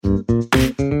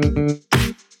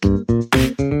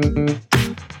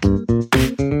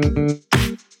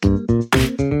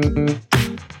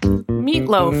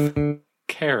Meatloaf.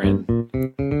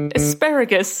 Karen.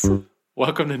 Asparagus.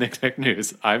 Welcome to Knick Knack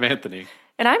News. I'm Anthony.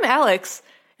 And I'm Alex.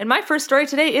 And my first story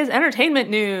today is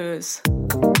entertainment news.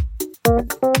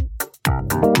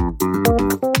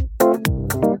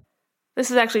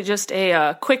 This is actually just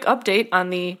a quick update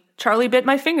on the Charlie Bit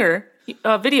My Finger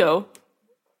video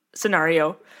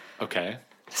scenario. Okay.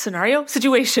 Scenario?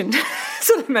 Situation. That's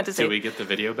what I meant to say. Do we get the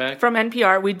video back? From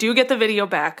NPR. We do get the video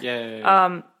back. Yay.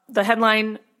 The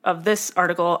headline of this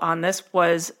article on this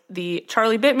was the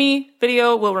Charlie Bit Me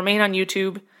video will remain on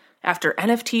YouTube after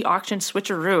NFT auction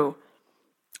switcheroo.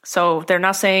 So they're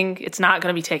now saying it's not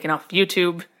going to be taken off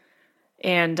YouTube.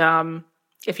 And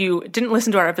if you didn't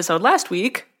listen to our episode last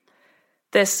week,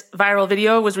 this viral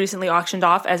video was recently auctioned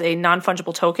off as a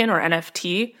non-fungible token, or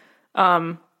NFT,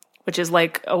 which is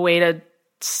like a way to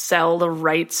sell the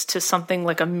rights to something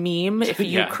like a meme if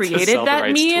you created that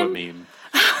meme. To a meme.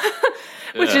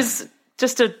 Which is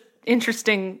just an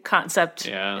interesting concept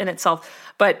in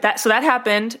itself. But that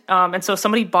happened. And so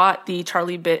somebody bought the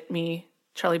Charlie Bit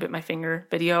My Finger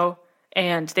video,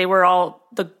 and they were all,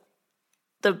 the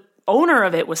owner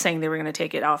of it was saying they were going to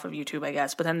take it off of YouTube, I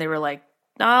guess. But then they were like,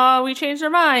 no, we changed our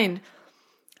mind.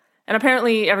 And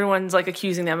apparently everyone's like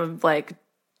accusing them of like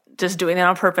just doing that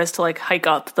on purpose to like hike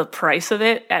up the price of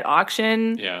it at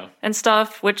auction and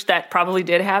stuff, which that probably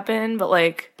did happen.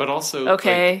 But also,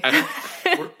 okay.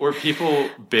 Were people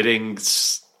bidding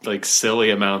like silly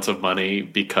amounts of money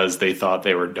because they thought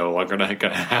they were no longer going to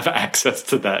have access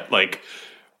to that like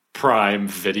prime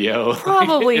video?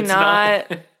 Probably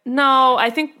not. No,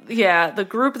 I think, the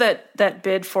group that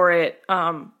bid for it,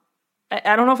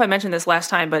 I don't know if I mentioned this last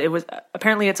time, but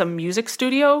apparently it's a music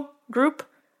studio group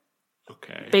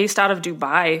based out of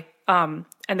Dubai. And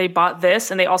they bought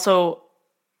this, and they also,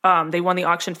 they won the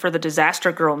auction for the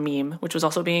Disaster Girl meme, which was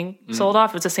also being sold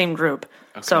off. It's the same group.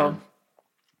 Okay. So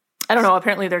I don't know.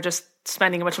 Apparently they're just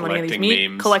spending a bunch of money on these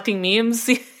memes. Collecting memes.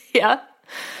 Yeah.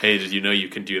 Hey, did you know you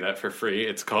can do that for free?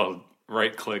 It's called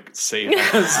right-click save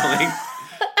as. Like,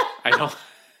 I don't.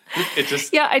 It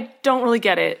just. Yeah, I don't really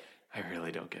get it. I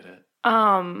really don't get it.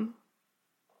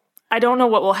 I don't know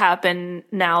what will happen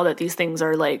now that these things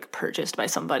are like purchased by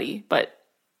somebody, but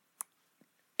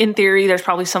in theory, there's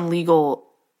probably some legal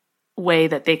way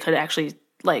that they could actually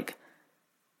like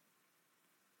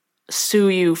sue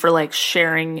you for like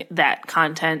sharing that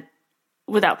content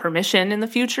without permission in the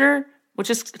future, which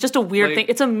is just a weird thing.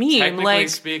 It's a meme, technically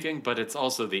speaking, but it's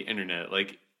also the internet.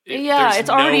 Like, it's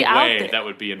already out there. That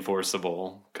would be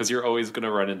enforceable, because you're always going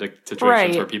to run into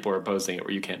situations where people are posting it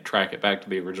where you can't track it back to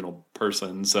the original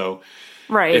person. So,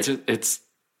 it's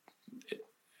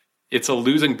a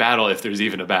losing battle if there's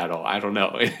even a battle. I don't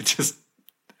know.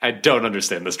 I don't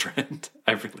understand this trend.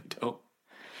 I really don't.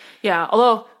 Yeah.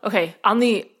 Although, okay, on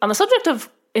the subject of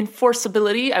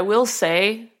enforceability, I will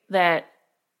say that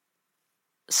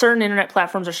certain internet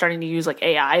platforms are starting to use like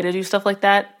AI to do stuff like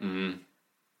that. Mm-hmm.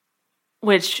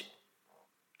 Which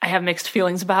I have mixed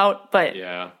feelings about, but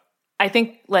I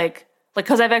think like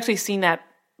because I've actually seen that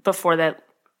before, that,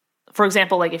 for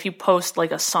example, like if you post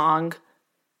like a song,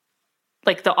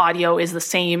 like the audio is the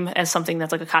same as something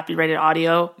that's like a copyrighted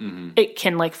audio, it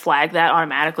can like flag that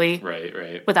automatically.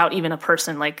 Right. Without even a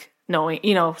person like knowing,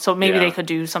 so maybe they could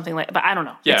do something like, but I don't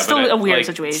know. Yeah, it's still a weird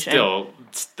situation. Still,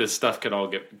 this stuff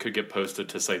could get posted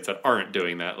to sites that aren't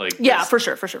doing that. Like, for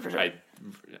sure.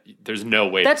 There's no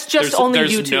way. That's just only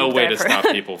there's YouTube. There's no way to stop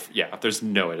people. There's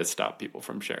no way to stop people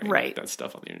from sharing that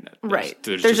stuff on the internet.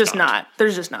 There's just not.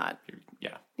 There's just not.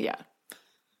 Yeah.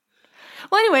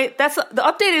 Well, anyway, that's the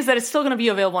update. Is that it's still going to be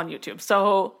available on YouTube.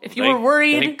 So if you were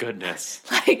worried, thank goodness.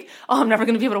 Like, I'm never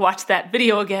going to be able to watch that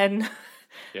video again.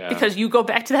 Yeah. Because you go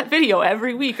back to that video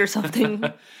every week or something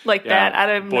like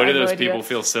that. Boy, do those people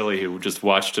feel silly who just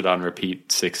watched it on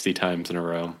repeat 60 times in a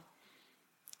row.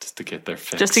 Just to get their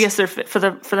fix. Just to get their fit for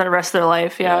the rest of their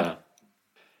life, yeah.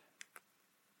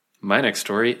 My next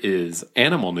story is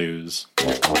animal news.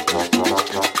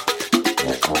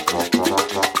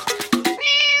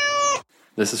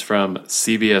 This is from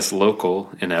CBS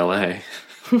Local in LA.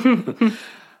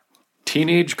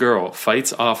 Teenage girl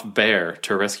fights off bear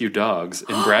to rescue dogs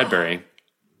in Bradbury.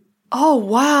 Oh,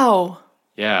 wow.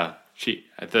 Yeah.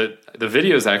 The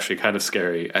video is actually kind of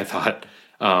scary, I thought.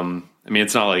 I mean,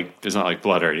 it's not like there's not like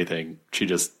blood or anything. She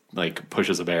just like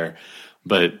pushes a bear,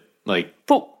 but like.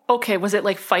 But okay, was it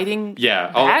like fighting?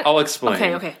 Yeah, I'll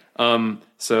explain. Okay.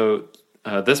 So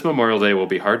this Memorial Day will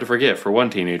be hard to forget for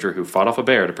one teenager who fought off a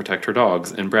bear to protect her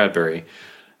dogs in Bradbury.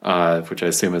 which I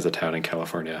assume is a town in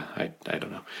California. I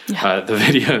don't know. Yeah. The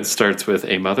video starts with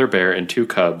a mother bear and 2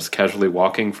 cubs casually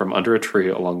walking from under a tree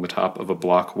along the top of a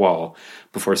block wall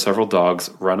before several dogs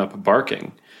run up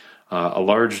barking. A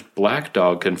large black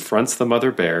dog confronts the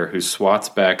mother bear, who swats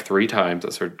back 3 times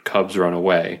as her cubs run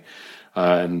away.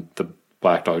 And the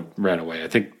black dog ran away. I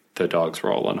think the dogs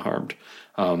were all unharmed.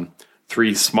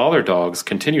 3 smaller dogs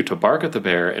continue to bark at the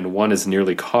bear, and one is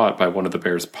nearly caught by one of the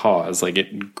bear's paws. Like,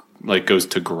 it goes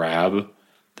to grab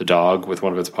the dog with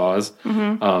one of its paws.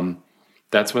 Mm-hmm.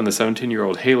 That's when the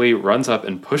 17-year-old Haley runs up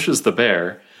and pushes the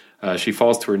bear. She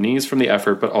falls to her knees from the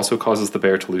effort, but also causes the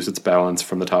bear to lose its balance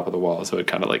from the top of the wall, so it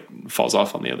kind of falls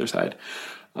off on the other side.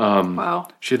 Wow.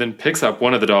 She then picks up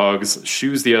one of the dogs,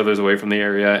 shoos the others away from the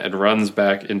area, and runs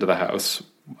back into the house.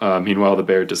 Meanwhile, the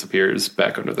bear disappears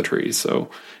back under the tree, so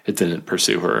it didn't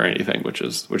pursue her or anything, which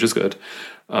is good.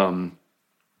 But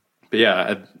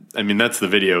yeah, I mean, that's the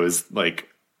video, is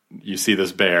you see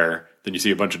this bear, then you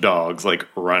see a bunch of dogs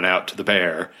run out to the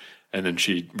bear, and then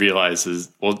she realizes,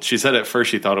 well, she said at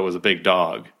first she thought it was a big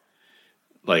dog.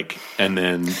 And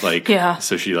then yeah.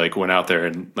 So she went out there,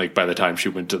 and by the time she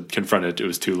went to confront it, it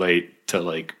was too late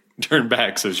to turn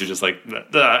back. So she just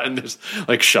and just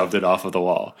shoved it off of the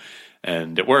wall,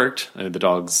 and it worked. And the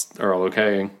dogs are all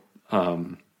okay.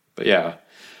 But yeah,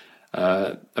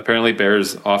 apparently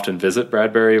bears often visit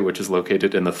Bradbury, which is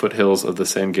located in the foothills of the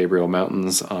San Gabriel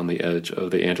Mountains on the edge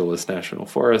of the Angeles National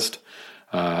Forest.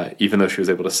 Even though she was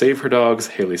able to save her dogs,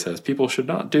 Haley says people should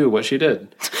not do what she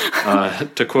did.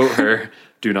 To quote her,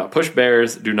 "Do not push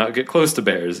bears. Do not get close to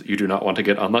bears. You do not want to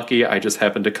get unlucky. I just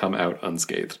happened to come out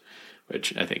unscathed,"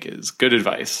 which I think is good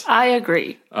advice. I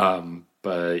agree.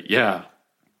 But yeah,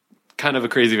 kind of a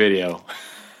crazy video.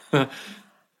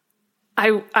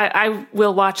 I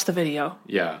will watch the video.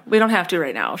 Yeah, we don't have to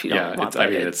right now if you don't want.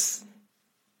 It's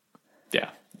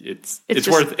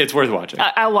worth watching.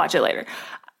 I'll watch it later.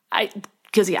 I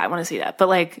want to see that.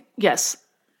 But yes,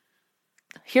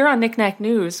 here on Knick-Knack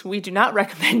News, we do not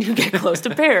recommend you get close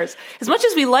to bears. As much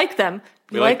as we like them,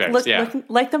 we like bears,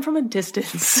 like them from a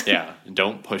distance. Yeah,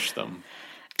 don't push them.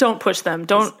 Don't push them.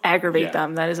 Don't aggravate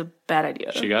them. That is a bad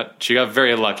idea. She got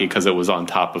very lucky because it was on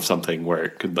top of something where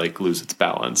it could lose its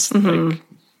balance. Mm-hmm.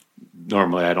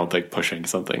 Normally, I don't think pushing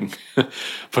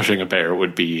a bear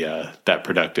would be that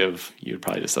productive. You'd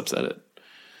probably just upset it.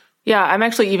 Yeah, I'm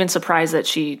actually even surprised that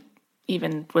she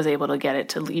even was able to get it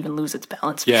to even lose its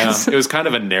balance. Yeah, it was kind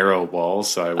of a narrow wall,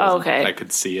 so I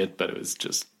could see it, but it was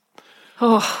just...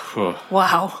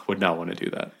 wow. Would not want to do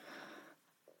that.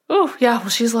 Oh, yeah, well,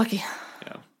 she's lucky.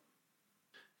 Yeah.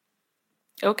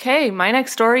 Okay, my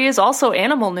next story is also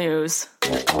animal news.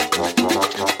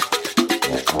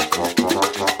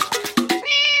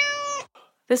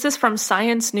 This is from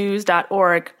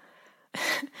sciencenews.org.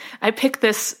 I picked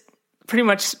this pretty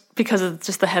much because of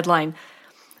just the headline.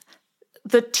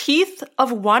 The teeth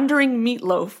of wandering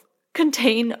meatloaf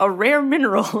contain a rare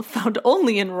mineral found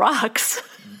only in rocks.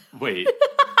 Wait.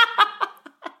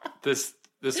 This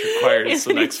requires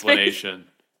some explanation.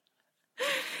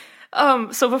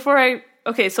 So apparently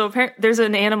there's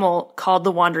an animal called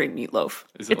the wandering meatloaf.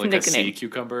 Is it a sea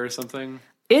cucumber or something?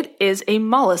 It is a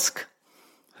mollusk.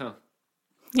 Huh.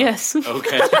 Yes.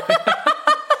 Okay.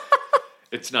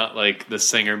 It's not like the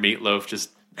singer Meatloaf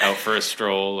just out for a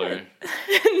stroll or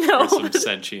some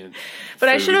sentient But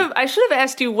food. I should have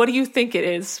asked you, what do you think it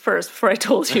is first before I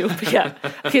told you? But yeah.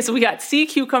 Okay, so we got sea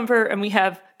cucumber and we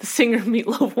have the singer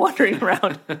Meatloaf wandering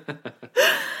around.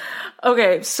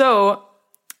 Okay, so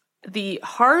the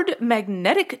hard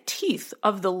magnetic teeth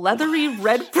of the leathery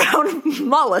red-brown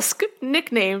mollusk,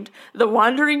 nicknamed the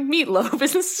wandering meatloaf.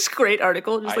 Isn't this a great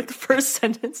article? Just the first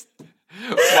sentence.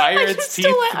 Why are its teeth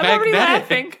magnetic? I'm already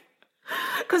laughing.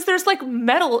 Because there's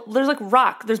metal, there's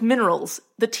rock, there's minerals.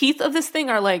 The teeth of this thing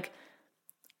are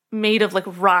made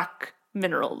of rock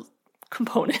mineral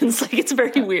components. It's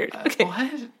very weird. Okay.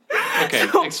 What? Okay,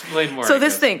 explain more. So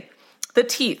this thing, the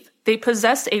teeth, they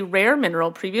possess a rare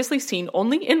mineral previously seen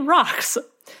only in rocks.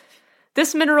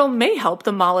 This mineral may help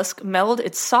the mollusk meld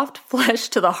its soft flesh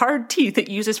to the hard teeth it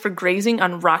uses for grazing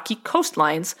on rocky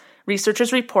coastlines,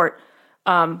 researchers report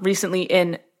recently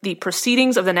in the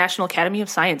Proceedings of the National Academy of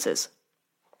Sciences.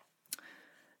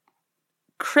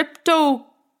 Cryptochiton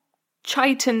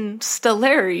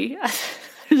stellari,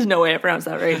 there's no way I pronounced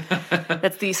that right,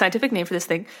 that's the scientific name for this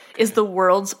thing, is the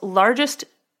world's largest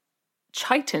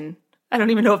chitin. I don't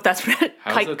even know if that's right.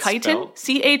 Chitin?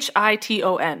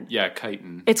 C-H-I-T-O-N. Yeah,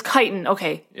 chitin. It's chitin,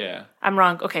 okay. Yeah. I'm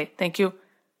wrong. Okay, thank you.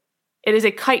 It is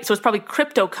a kite, so it's probably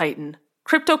cryptochitin.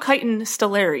 Cryptochiton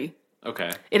stellari. Okay.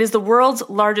 It is the world's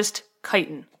largest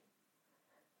chitin.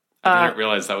 I didn't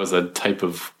realize that was a type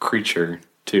of creature,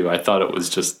 too. I thought it was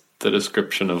just the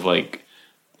description of like,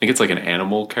 I think it's like an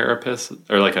animal carapace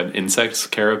or like an insect's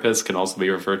carapace can also be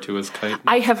referred to as chitin.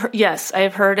 I have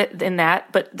heard it in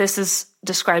that, but this is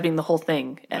describing the whole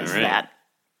thing as that.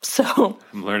 So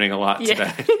I'm learning a lot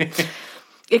today.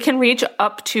 It can reach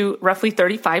up to roughly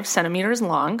 35 centimeters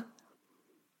long,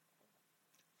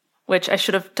 which I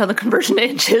should have done the conversion to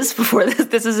inches before this.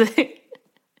 This is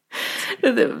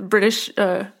the British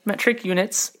metric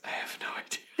units. I have no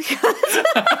idea.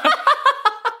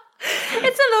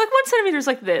 It's like 1 centimeter is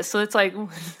like this, so it's like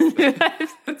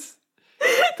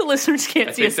the listeners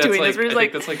can't see us doing this. I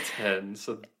think that's like 10.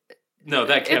 So no,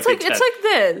 that can't be 10. It's like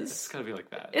this. It's gotta be like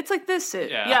that. It's like this.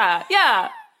 Yeah.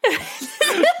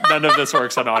 None of this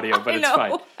works on audio, but it's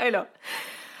fine. I know.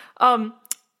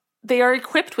 They are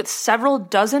equipped with several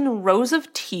dozen rows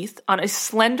of teeth on a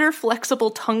slender, flexible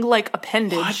tongue-like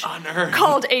appendage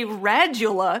called a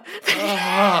radula.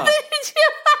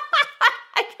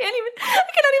 I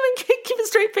cannot even keep a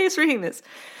straight face reading this.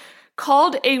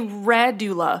 Called a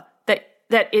radula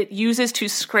that it uses to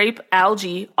scrape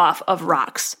algae off of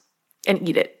rocks and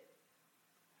eat it.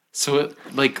 So it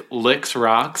like licks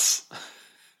rocks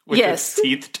with its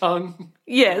teeth tongue?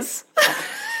 Yes.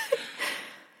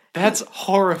 That's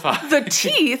horrifying. The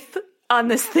teeth on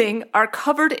this thing are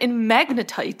covered in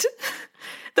magnetite,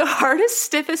 the hardest,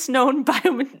 stiffest known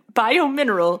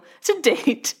biomineral to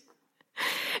date.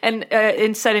 And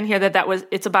it said in here that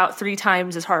it's about 3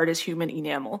 times as hard as human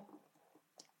enamel.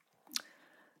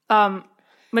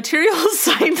 Materials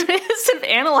scientists have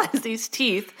analyzed these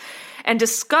teeth and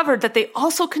discovered that they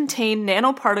also contain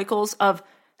nanoparticles of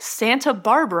Santa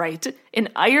Barbarite, an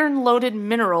iron-loaded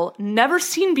mineral never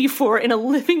seen before in a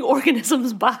living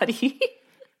organism's body.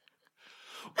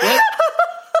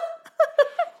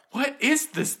 What is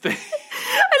this thing?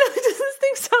 I know, does this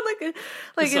thing sound like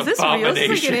is this real?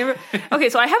 Is this okay,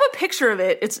 so I have a picture of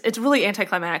it. It's really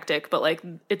anticlimactic, but like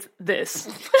it's this.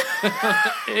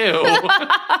 Ew.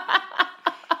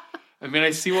 I mean, I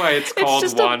see why it's called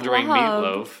Wandering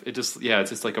Meatloaf. It's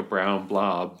just like a brown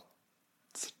blob.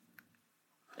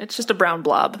 It's just a brown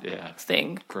blob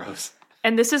thing. Gross.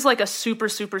 And this is like a super,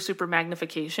 super, super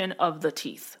magnification of the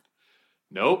teeth.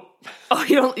 Nope. Oh,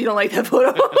 you don't like that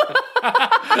photo?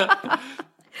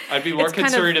 I'd be more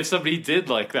concerned if somebody did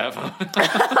like that photo.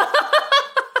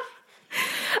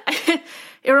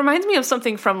 It reminds me of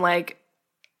something from like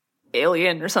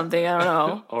Alien or something. I don't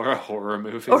know. Or a horror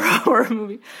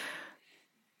movie.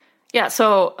 Yeah.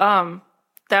 So,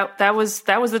 That was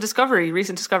the discovery.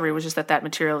 Recent discovery was just that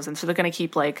material is in. So they're going to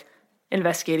keep like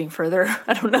investigating further.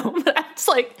 I don't know. It's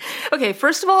like, okay,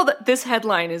 first of all, this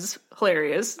headline is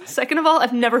hilarious. Second of all,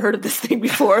 I've never heard of this thing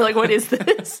before. Like, what is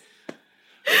this?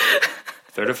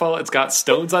 Third of all, it's got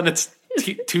stones on its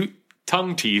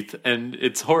tongue teeth, and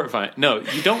it's horrifying. No,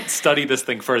 you don't study this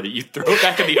thing further. You throw it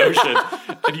back in the ocean,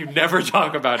 and you never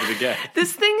talk about it again.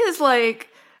 This thing is like,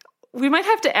 we might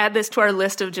have to add this to our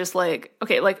list of just like,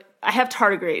 okay, like I have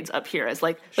tardigrades up here as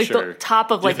like the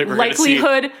top of like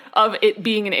likelihood of it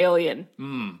being an alien.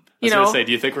 I was going to say,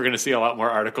 do you think we're going to see a lot more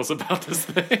articles about this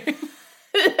thing?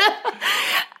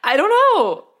 I don't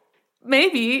know.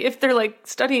 Maybe if they're like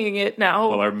studying it now.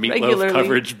 Will our meatloaf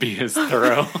coverage be as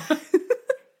thorough?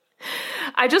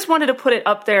 I just wanted to put it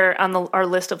up there on our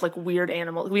list of like weird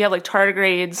animals. We have like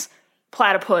tardigrades,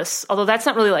 platypus, although that's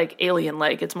not really like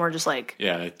alien-like. It's more just like...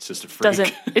 Yeah, it's just a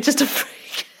freak. It's just a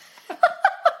freak.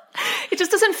 It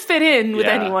just doesn't fit in with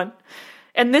anyone.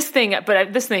 And this thing, I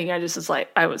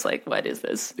was like, what is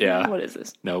this? Yeah. What is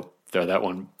this? No, throw that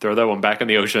one back in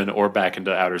the ocean or back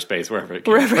into outer space, wherever it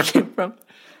came from.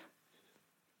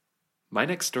 My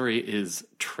next story is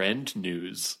trend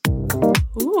news.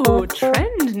 Ooh,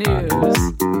 trend news.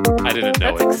 I didn't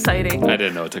know That's exciting. I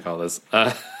didn't know what to call this.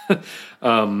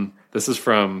 This is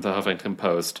from the Huffington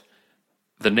Post.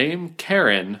 The name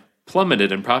Karen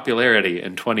plummeted in popularity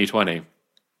in 2020.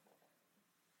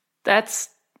 That's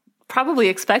probably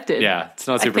expected. Yeah, it's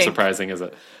not super surprising, is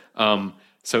it?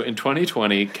 So in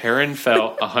 2020, Karen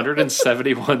fell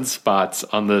 171 spots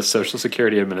on the Social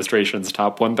Security Administration's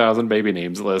top 1,000 baby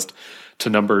names list to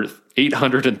number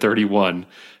 831,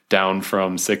 down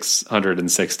from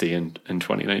 660 in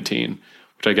 2019,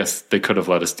 which I guess they could have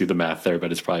let us do the math there,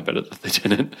 but it's probably better that they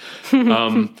didn't.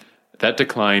 That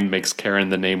decline makes Karen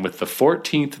the name with the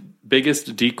 14th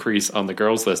biggest decrease on the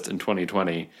girls list in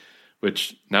 2020,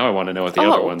 which now I want to know what the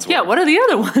other ones were. Yeah, what are the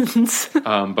other ones?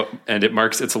 And it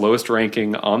marks its lowest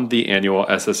ranking on the annual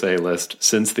SSA list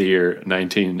since the year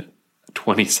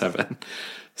 1927.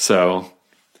 So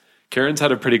Karen's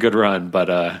had a pretty good run,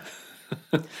 but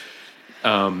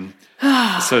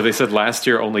so they said last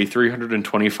year only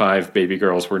 325 baby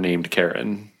girls were named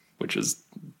Karen, which is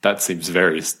that seems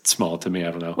very small to me.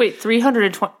 I don't know. Wait,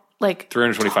 320, like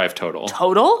 325 total.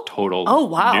 Total? Oh,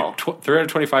 wow.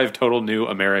 325 total new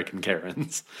American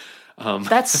Karens.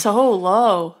 That's so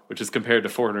low. Which is compared to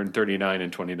 439 in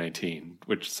 2019.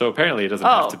 So apparently it doesn't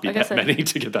have to be that many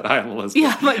to get that high on the list.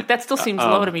 Yeah, but that still seems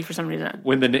low to me for some reason.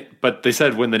 But they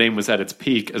said when the name was at its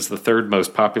peak as the third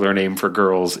most popular name for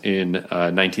girls in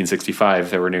 1965,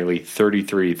 there were nearly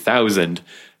 33,000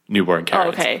 newborn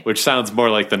Karens. Which sounds more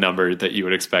like the number that you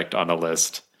would expect on a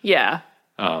list. Yeah.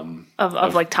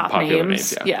 Of like top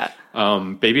names. Yeah.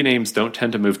 Baby names don't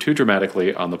tend to move too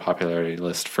dramatically on the popularity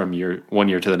list from one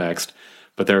year to the next,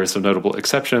 but there are some notable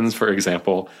exceptions. For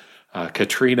example,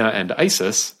 Katrina and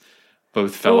Isis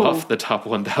both fell off the top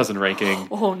 1,000 ranking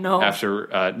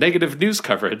after negative news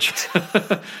coverage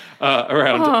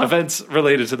around events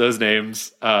related to those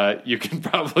names. You can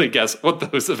probably guess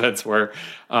what those events were.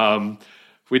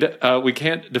 We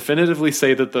can't definitively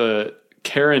say that the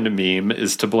Karen meme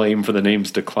is to blame for the name's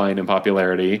decline in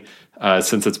popularity,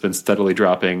 since it's been steadily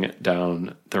dropping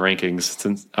down the rankings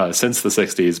since the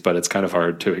 60s, but it's kind of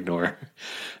hard to ignore.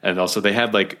 And also they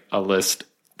had like a list,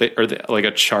 like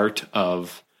a chart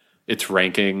of its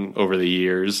ranking over the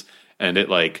years, and it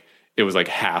was like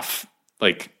half,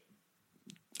 like,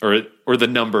 or the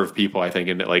number of people, I think,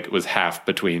 and it was half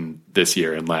between this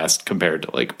year and last compared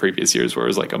to like previous years where it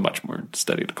was like a much more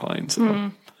steady decline.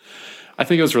 So I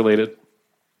think it was related.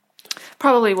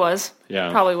 Probably was.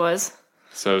 Yeah. Probably was.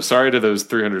 So sorry to those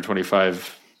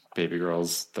 325 baby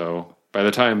girls, though. By the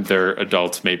time they're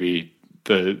adults, maybe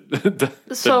the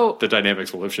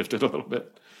dynamics will have shifted a little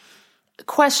bit.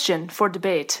 Question for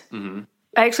debate. Mm-hmm.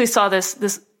 I actually saw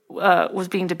this was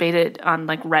being debated on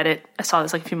like Reddit. I saw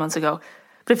this like a few months ago.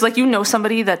 But if like you know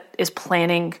somebody that is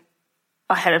planning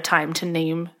ahead of time to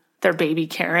name their baby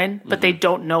Karen, but they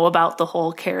don't know about the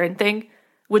whole Karen thing,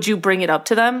 would you bring it up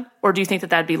to them, or do you think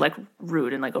that that'd be like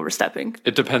rude and like overstepping?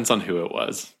 It depends on who it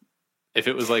was. If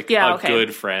it was like a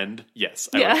good friend, yes,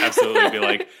 I would absolutely be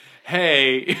like,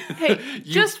 "Hey,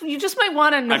 you just might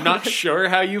want to know." I'm not sure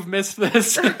how you've missed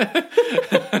this,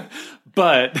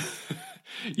 but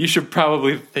you should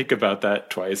probably think about that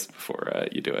twice before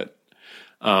you do it.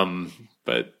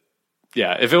 But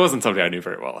yeah, if it wasn't somebody I knew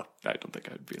very well, I don't think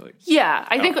I'd be like. Yeah,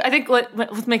 I think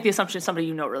let's make the assumption it's somebody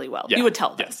you know really well. Yeah, you would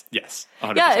tell them. Yes.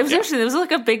 100%. Yeah, it was interesting. There was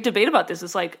like a big debate about this.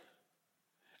 It's like,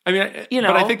 I mean,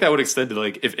 but I think that would extend to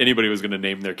like if anybody was going to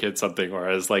name their kid something, or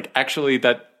as like actually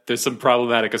that there's some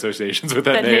problematic associations with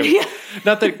that name. Yeah.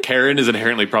 Not that Karen is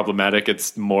inherently problematic.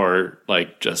 It's more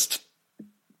like just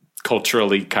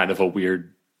culturally kind of a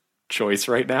weird choice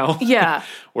right now. Yeah.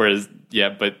 Whereas,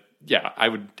 I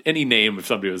would, any name if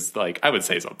somebody was like, I would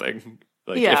say something.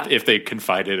 Like if they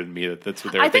confided in me that's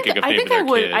what they were thinking of naming their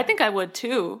kid. I think I would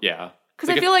too. Yeah.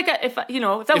 Because I feel like if that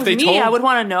was me, I would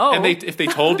want to know. And if they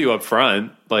told you up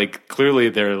front, like clearly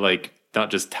they're like not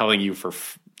just telling you for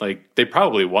like they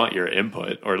probably want your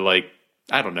input, or like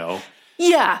I don't know.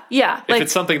 Yeah. If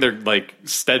it's something they're like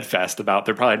steadfast about,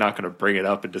 they're probably not going to bring it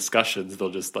up in discussions.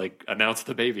 They'll just like announce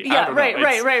the baby. Yeah, right.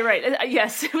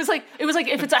 Yes, it was like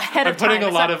if it's ahead of time. I'm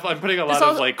putting a lot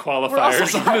of like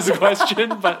qualifiers on this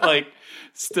question, but like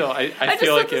still, I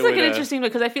feel like it would. It's interesting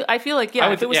because I feel like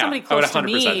if it was somebody close to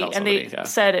me and they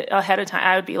said it ahead of time,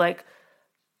 I would be like,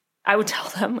 I would tell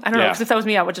them. I don't know, because if that was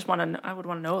me, I would just want to. I would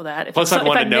want to know that. Plus, I'd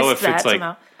want to know if it's like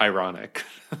ironic.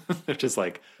 They're just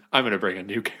like, I'm going to bring a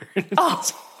new Karen. Oh,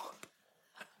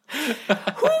 who would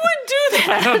do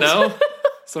that? I don't know.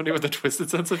 Somebody with a twisted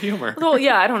sense of humor. Well,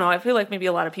 yeah, I don't know. I feel like maybe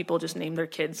a lot of people just name their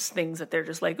kids things that they're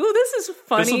just like, "Ooh, this is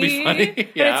funny." This will be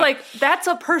funny. Yeah. But it's like that's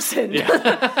a person. Yeah.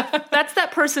 That's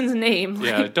that person's name.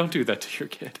 Yeah, don't do that to your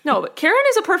kid. No, but Karen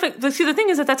is a perfect. See, the thing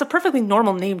is that's a perfectly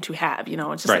normal name to have. You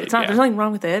know, it's just it's not. There's nothing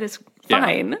wrong with it. It's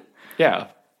fine. Yeah.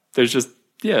 There's just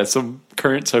some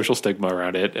current social stigma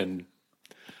around it, and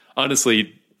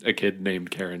honestly, a kid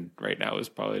named Karen right now is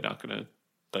probably not going to.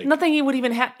 Like, nothing you would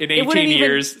even have in 18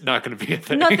 years. Not going to be a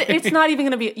thing. It's not even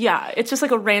going to be. Yeah, it's just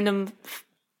like a random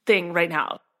thing right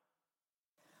now.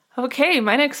 Okay,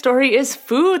 my next story is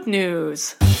food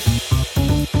news.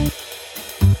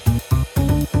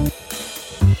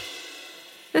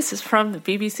 This is from the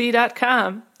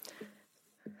BBC.com.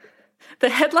 The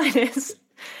headline is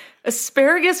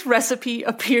 "Asparagus recipe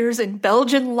appears in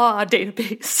Belgian law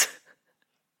database."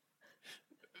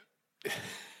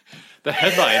 The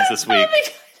headlines this week.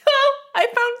 I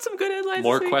found some good headlines.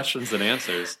 More questions than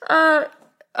answers.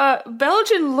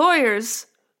 Belgian lawyers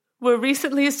were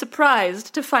recently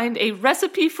surprised to find a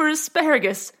recipe for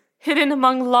asparagus hidden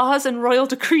among laws and royal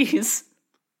decrees.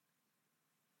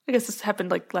 I guess this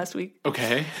happened like last week.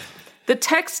 Okay. The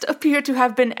text appeared to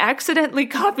have been accidentally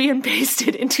copy and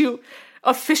pasted into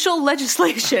official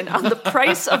legislation on the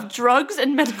price of drugs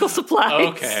and medical supplies.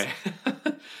 Okay.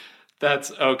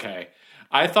 That's okay.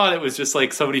 I thought it was just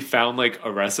like somebody found like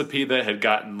a recipe that had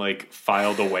gotten like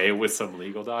filed away with some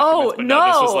legal documents. But no,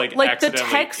 this was like accidentally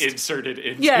the text, inserted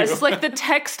into. Yes, like the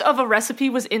text of a recipe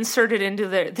was inserted into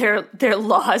their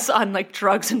laws on like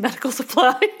drugs and medical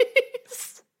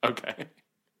supplies. Okay.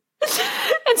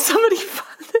 And somebody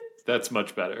found it. That's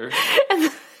much better.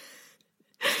 And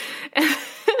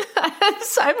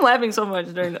I'm laughing so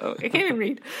much during I can't even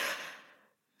read.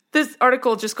 This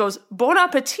article just goes, Bon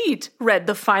appetit, read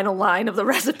the final line of the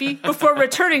recipe before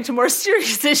returning to more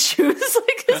serious issues.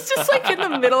 Like, it's just like in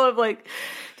the middle of like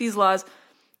these laws.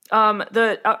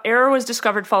 The error was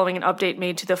discovered following an update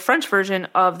made to the French version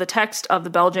of the text of the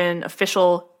Belgian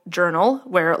official journal,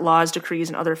 where laws, decrees,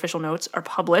 and other official notes are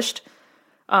published.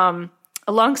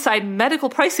 Alongside medical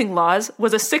pricing laws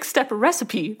was a 6-step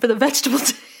recipe for the vegetable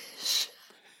dish.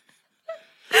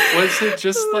 Was it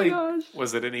just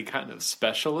was it any kind of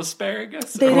special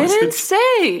asparagus? They didn't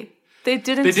say. They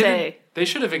didn't say. They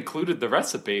should have included the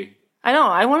recipe. I know.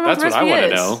 I want to know what the recipe is.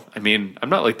 That's what I want to know. I mean, I'm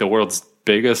not like the world's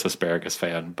biggest asparagus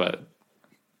fan, but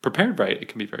prepared right, it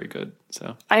can be very good.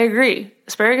 So I agree.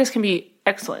 Asparagus can be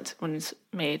excellent when it's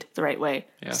made the right way.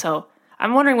 Yeah. So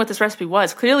I'm wondering what this recipe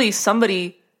was. Clearly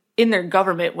somebody in their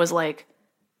government was like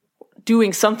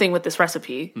doing something with this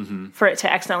recipe for it to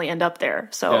accidentally end up there.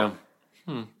 So yeah.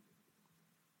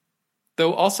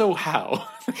 Though also how?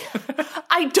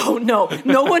 I don't know.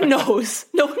 No one knows.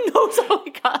 No one knows how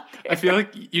we got there. I feel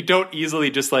like you don't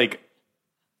easily just like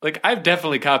I've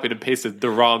definitely copied and pasted the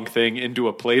wrong thing into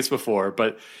a place before,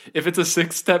 but if it's a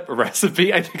 6-step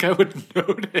recipe, I think I would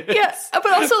notice. Yes,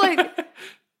 but also like,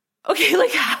 okay,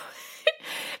 like how?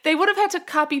 They would have had to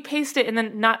copy paste it and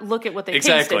then not look at what they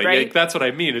pasted, right? Like, that's what I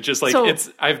mean. It's just like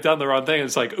I've done the wrong thing. And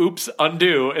it's like, oops,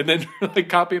 undo, and then like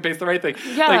copy and paste the right thing.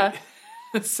 Yeah, like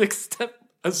a 6-step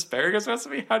asasparagus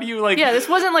recipe. How do you like? Yeah, this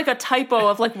wasn't like a typo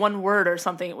of like one word or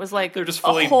something. It was like they're just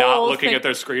fully not looking at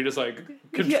their screen. It's like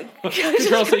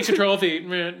Control C, Control V,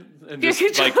 and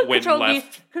just like win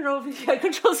left.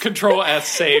 Control S,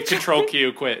 save. Control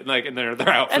Q, quit. Like, and they're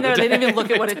out. And they didn't even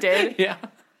look at what it did. Yeah.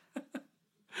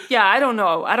 Yeah, I don't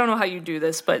know. I don't know how you do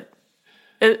this, but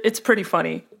it's pretty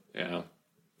funny. Yeah.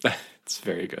 It's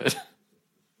very good.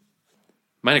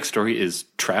 My next story is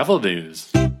travel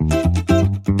news.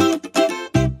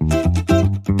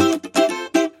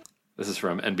 This is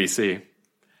from NBC.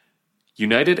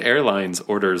 United Airlines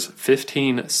orders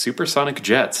 15 supersonic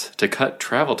jets to cut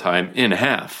travel time in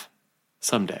half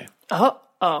someday. Oh.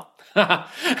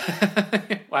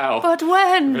 Wow. But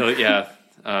when? Really? Yeah.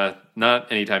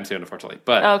 Not anytime soon, unfortunately.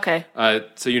 But okay.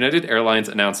 So United Airlines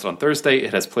announced on Thursday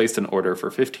it has placed an order for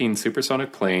 15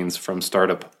 supersonic planes from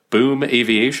startup Boom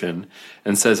Aviation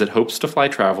and says it hopes to fly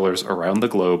travelers around the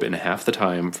globe in half the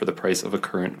time for the price of a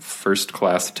current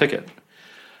first-class ticket.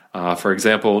 For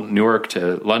example, Newark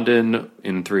to London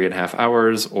in 3.5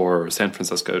 hours, or San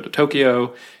Francisco to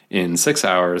Tokyo in 6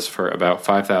 hours for about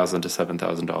 $5,000 to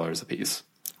 $7,000 apiece.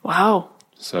 Wow.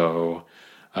 So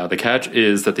the catch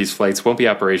is that these flights won't be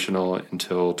operational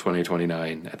until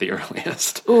 2029 at the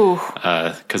earliest. Ooh.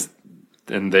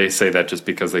 And they say that just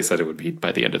because they said it would be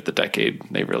by the end of the decade.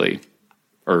 They really...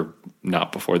 or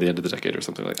not before the end of the decade or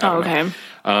something like that. Oh, okay.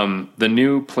 The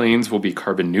new planes will be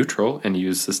carbon neutral and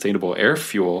use sustainable air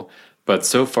fuel, but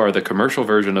so far the commercial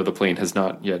version of the plane has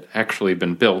not yet actually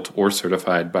been built or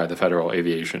certified by the Federal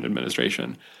Aviation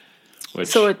Administration.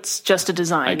 So it's just a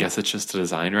design. I guess it's just a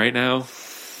design right now.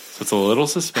 So it's a little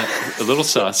sus. A little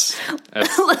sus. A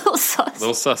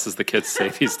little sus, as the kids say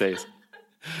these days.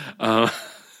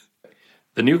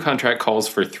 The new contract calls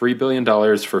for $3 billion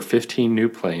for 15 new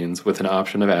planes with an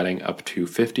option of adding up to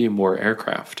 50 more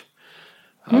aircraft.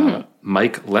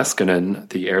 Mike Leskinen,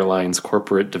 the airline's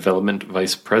corporate development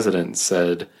vice president,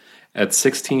 said, at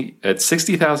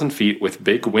 60,000 feet with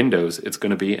big windows, it's going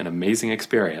to be an amazing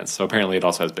experience. So apparently it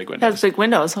also has big windows. It has big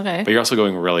windows, okay. But you're also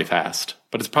going really fast.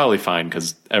 But it's probably fine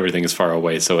because everything is far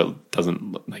away, so it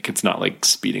doesn't, like, it's not like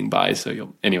speeding by.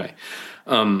 So anyway.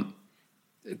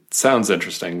 It sounds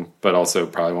interesting, but also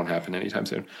probably won't happen anytime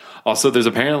soon. Also, there's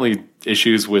apparently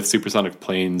issues with supersonic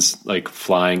planes, like,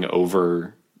 flying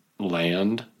over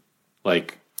land.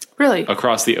 Like, really?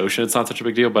 Across the ocean, it's not such a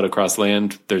big deal, but across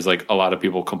land, there's, like, a lot of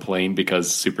people complain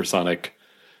because supersonic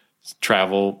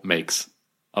travel makes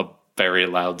a very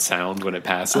loud sound when it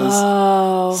passes.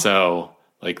 Oh. So,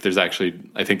 like, there's actually,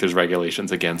 I think there's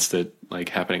regulations against it, like,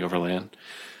 happening over land.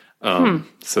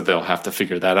 So they'll have to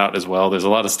figure that out as well. There's a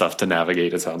lot of stuff to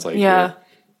navigate, it sounds like. Yeah.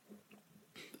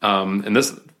 And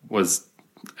this was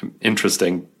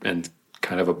interesting and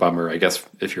kind of a bummer, I guess,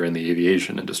 if you're in the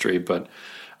aviation industry. But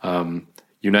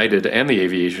United and the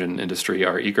aviation industry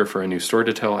are eager for a new story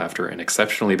to tell after an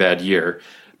exceptionally bad year.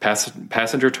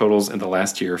 Passenger totals in the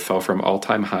last year fell from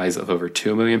all-time highs of over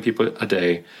 2 million people a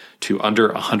day to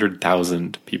under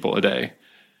 100,000 people a day.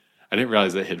 I didn't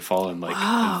realize it had fallen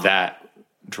that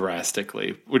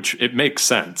drastically, which it makes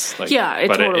sense. Like, yeah, it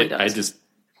totally does.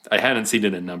 I hadn't seen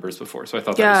it in numbers before, so I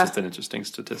thought that was just an interesting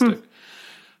statistic.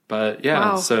 But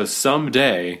so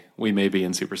someday we may be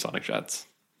in supersonic jets.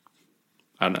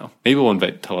 I don't know. Maybe we'll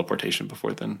invent teleportation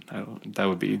before then.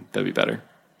 That'd be better.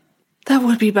 That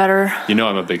would be better. You know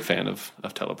I'm a big fan of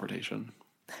teleportation.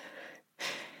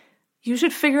 You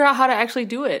should figure out how to actually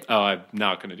do it. Oh, I'm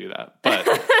not going to do that. But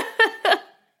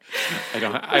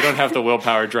I don't have the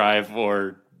willpower, drive,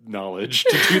 or knowledge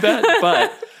to do that,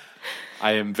 but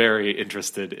I am very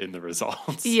interested in the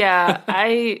results. Yeah,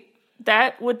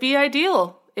 that would be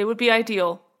ideal. It would be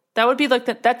ideal. That would be like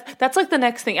that's like the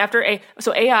next thing after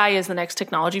so AI is the next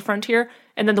technology frontier,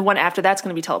 and then the one after that's going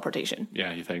to be teleportation.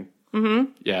 Yeah, you think?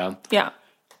 Mm-hmm. Yeah. Yeah.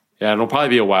 Yeah, it'll probably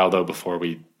be a while though before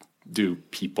we do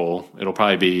people. It'll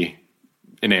probably be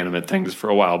inanimate things for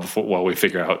a while while we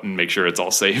figure out and make sure it's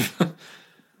all safe.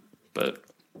 But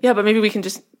maybe we can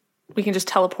just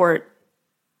teleport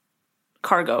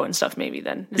cargo and stuff. Maybe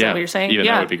then is that what you're saying? Even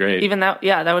that would be great. Even that,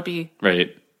 that would be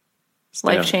right.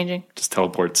 Life changing. Just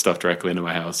teleport stuff directly into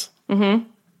my house. Mm-hmm.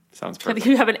 Sounds perfect.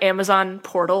 You have an Amazon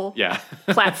portal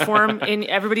platform in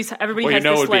everybody has it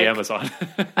would be Amazon.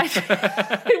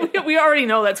 We already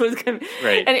know that's what it's going to be.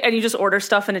 Right. And you just order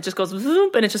stuff and it just goes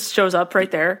zoom and it just shows up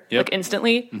right there like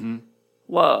instantly. Mm-hmm.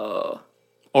 Whoa.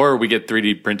 Or we get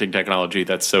 3D printing technology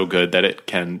that's so good that it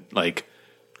can like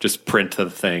just print the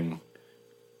thing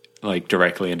like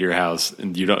directly into your house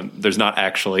and there's not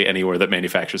actually anywhere that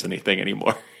manufactures anything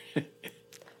anymore.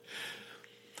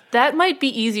 That might be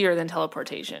easier than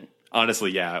teleportation.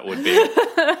 Honestly, yeah, it would be.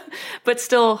 But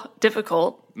still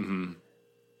difficult. Mm-hmm.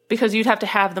 Because you'd have to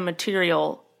have the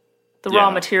material,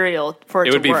 raw material for it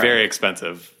to work. It would be very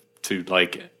expensive to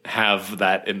like have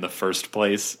that in the first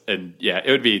place. And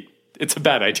it's a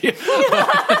bad idea.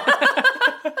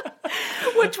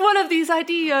 Which one of these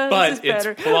ideas is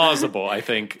better? It's plausible, I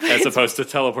think, as opposed to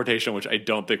teleportation, which I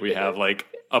don't think we have like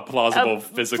a plausible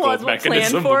physical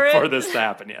mechanism for this to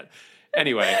happen yet.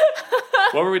 Anyway,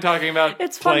 what were we talking about?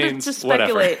 It's planes, fun to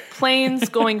speculate. Whatever. Planes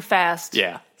going fast.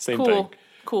 Yeah, same thing.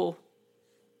 Cool.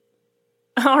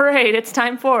 All right, it's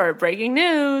time for Breaking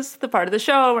News, the part of the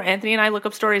show where Anthony and I look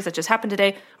up stories that just happened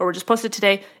today or were just posted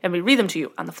today, and we read them to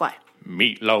you on the fly.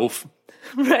 Meatloaf.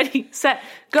 Ready, set,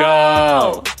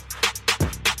 go!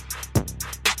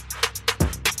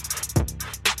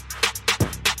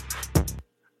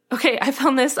 Okay, I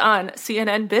found this on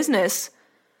CNN Business.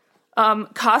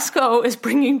 Costco is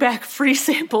bringing back free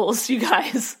samples, you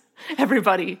guys.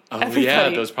 Everybody. Yeah,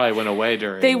 those probably went away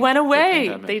during They went away.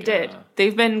 They did.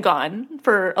 They've been gone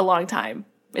for a long time,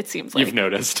 it seems like. You've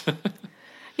noticed.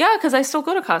 Yeah, because I still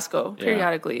go to Costco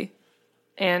periodically.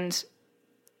 And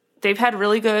they've had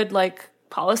really good like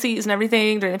policies and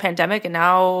everything during the pandemic, and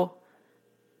now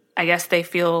I guess they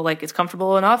feel like it's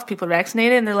comfortable enough. People are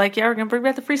vaccinated, and they're like, yeah, we're going to bring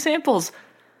back the free samples.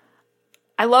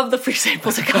 I love the free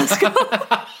samples at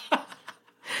Costco.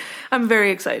 I'm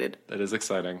very excited. That is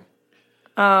exciting.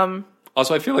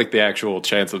 Also, I feel like the actual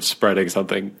chance of spreading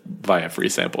something via free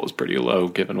sample is pretty low,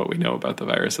 given what we know about the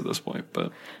virus at this point.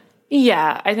 But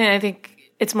yeah, I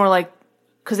think it's more like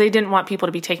because they didn't want people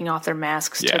to be taking off their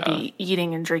masks to be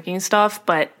eating and drinking stuff.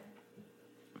 But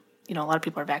a lot of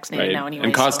people are vaccinated now anyway.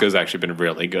 And Costco's actually been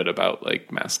really good about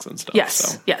like masks and stuff.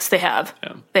 Yes, they have.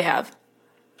 Yeah. They have.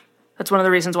 That's one of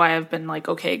the reasons why I've been like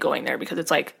okay going there, because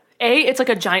it's like it's like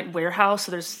a giant warehouse,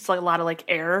 so there's like a lot of like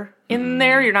air in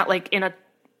there. You're not like in a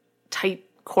tight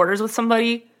quarters with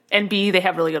somebody, and B, they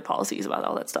have really good policies about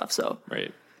all that stuff. So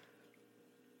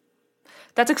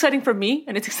that's exciting for me,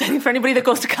 and it's exciting for anybody that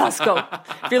goes to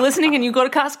Costco. If you're listening and you go to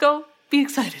Costco, be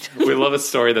excited. We love a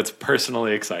story that's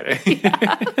personally exciting.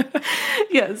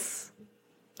 Yes.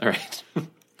 All right.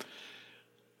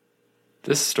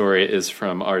 This story is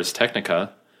from Ars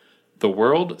Technica. The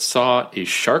world saw a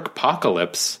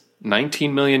sharkpocalypse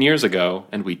 19 million years ago,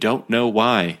 and we don't know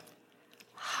why.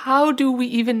 How do we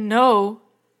even know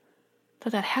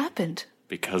that happened?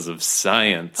 Because of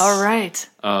science. All right.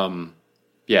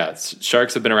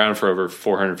 Sharks have been around for over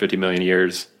 450 million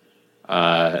years.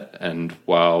 And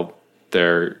while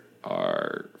there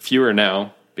are fewer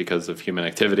now because of human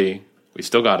activity, we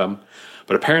still got them.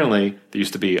 But apparently, there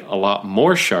used to be a lot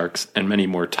more sharks and many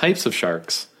more types of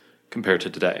sharks compared to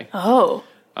today. Oh.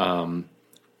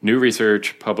 New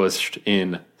research published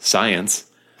in Science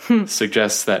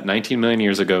suggests that 19 million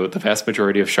years ago, the vast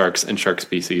majority of sharks and shark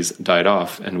species died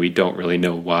off, and we don't really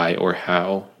know why or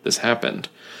how this happened.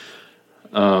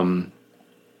 So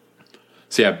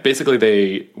yeah, basically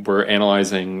they were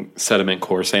analyzing sediment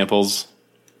core samples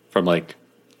from like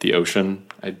the ocean,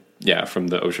 from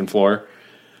the ocean floor.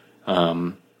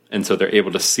 And so they're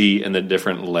able to see in the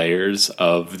different layers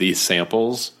of these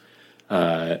samples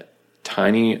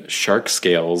tiny shark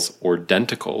scales or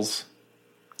denticles.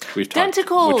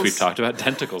 Denticles! Which we've talked about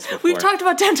denticles before. We've talked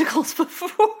about denticles before.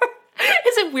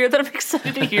 Is it weird that I'm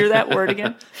excited to hear that word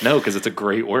again? No, because it's a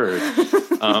great word.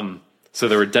 So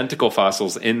there were denticle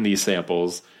fossils in these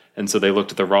samples, and so they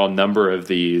looked at the raw number of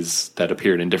these that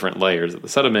appeared in different layers of the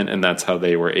sediment, and that's how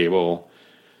they were able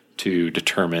to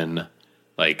determine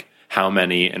like how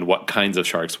many and what kinds of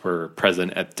sharks were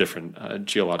present at different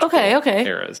geological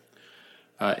eras.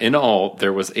 In all,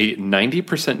 there was a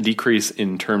 90% decrease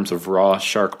in terms of raw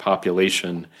shark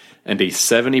population and a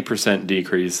 70%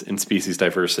 decrease in species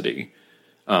diversity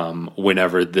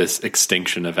whenever this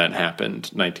extinction event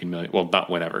happened 19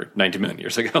 million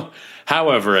years ago.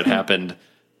 However it happened,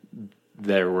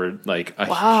 there were like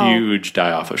a huge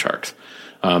die-off of sharks.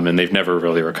 And they've never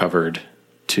really recovered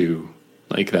to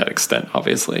like that extent,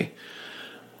 obviously.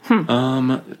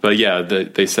 But yeah,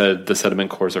 they said the sediment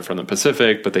cores are from the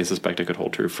Pacific, but they suspect it could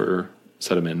hold true for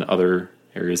sediment in other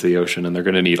areas of the ocean, and they're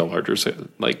going to need a larger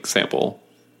sample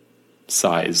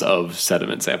size of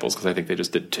sediment samples, because I think they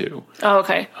just did 2. Oh,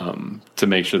 okay. To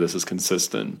make sure this is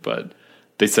consistent, but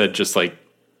they said just like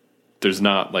there's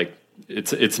not like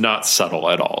it's not subtle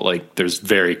at all. Like there's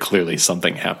very clearly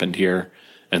something happened here,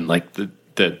 and like the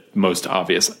most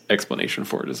obvious explanation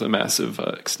for it is a massive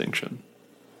extinction.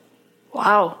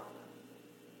 Wow.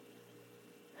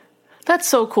 That's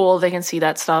so cool. They can see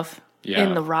that stuff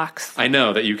in the rocks. I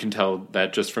know that you can tell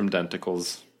that just from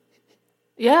denticles.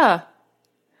 Yeah.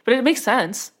 But it makes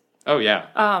sense. Oh, yeah.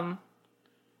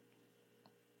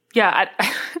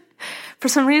 For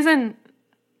some reason,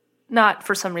 not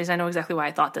for some reason, I know exactly why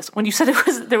I thought this. When you said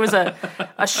there was a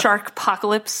shark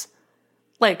apocalypse,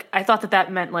 like I thought that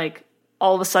meant like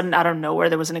all of a sudden, out of nowhere,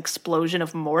 there was an explosion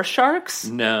of more sharks.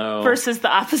 No. Versus the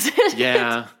opposite.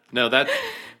 Yeah. No,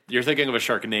 you're thinking of a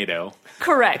Sharknado.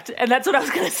 Correct. And that's what I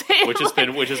was going to say. Which has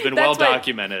been well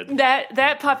documented.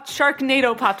 That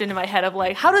Sharknado popped into my head of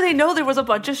like, how do they know there was a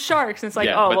bunch of sharks? And it's like,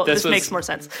 this makes more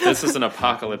sense. This is an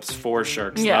apocalypse for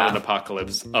sharks, not an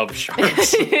apocalypse of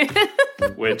sharks.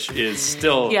 Which is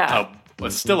still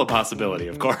still a possibility,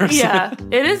 of course. Yeah,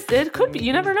 it is. It could be.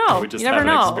 You never know. We just you never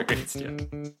haven't experienced yet.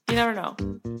 You never know.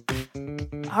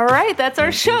 All right, that's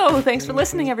our show. Thanks for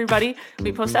listening, everybody.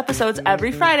 We post episodes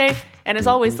every Friday. And as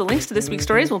always, the links to this week's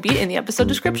stories will be in the episode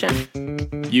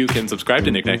description. You can subscribe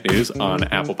to Knickknack News on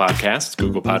Apple Podcasts,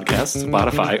 Google Podcasts,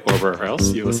 Spotify, or wherever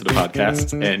else you listen to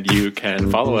podcasts. And you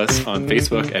can follow us on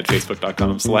Facebook at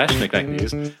facebook.com/Knickknack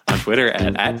News, on Twitter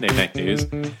at Knickknack News,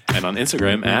 and on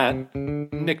Instagram at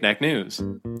Knickknack News.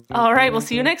 All right, we'll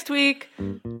see you next week.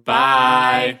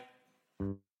 Bye.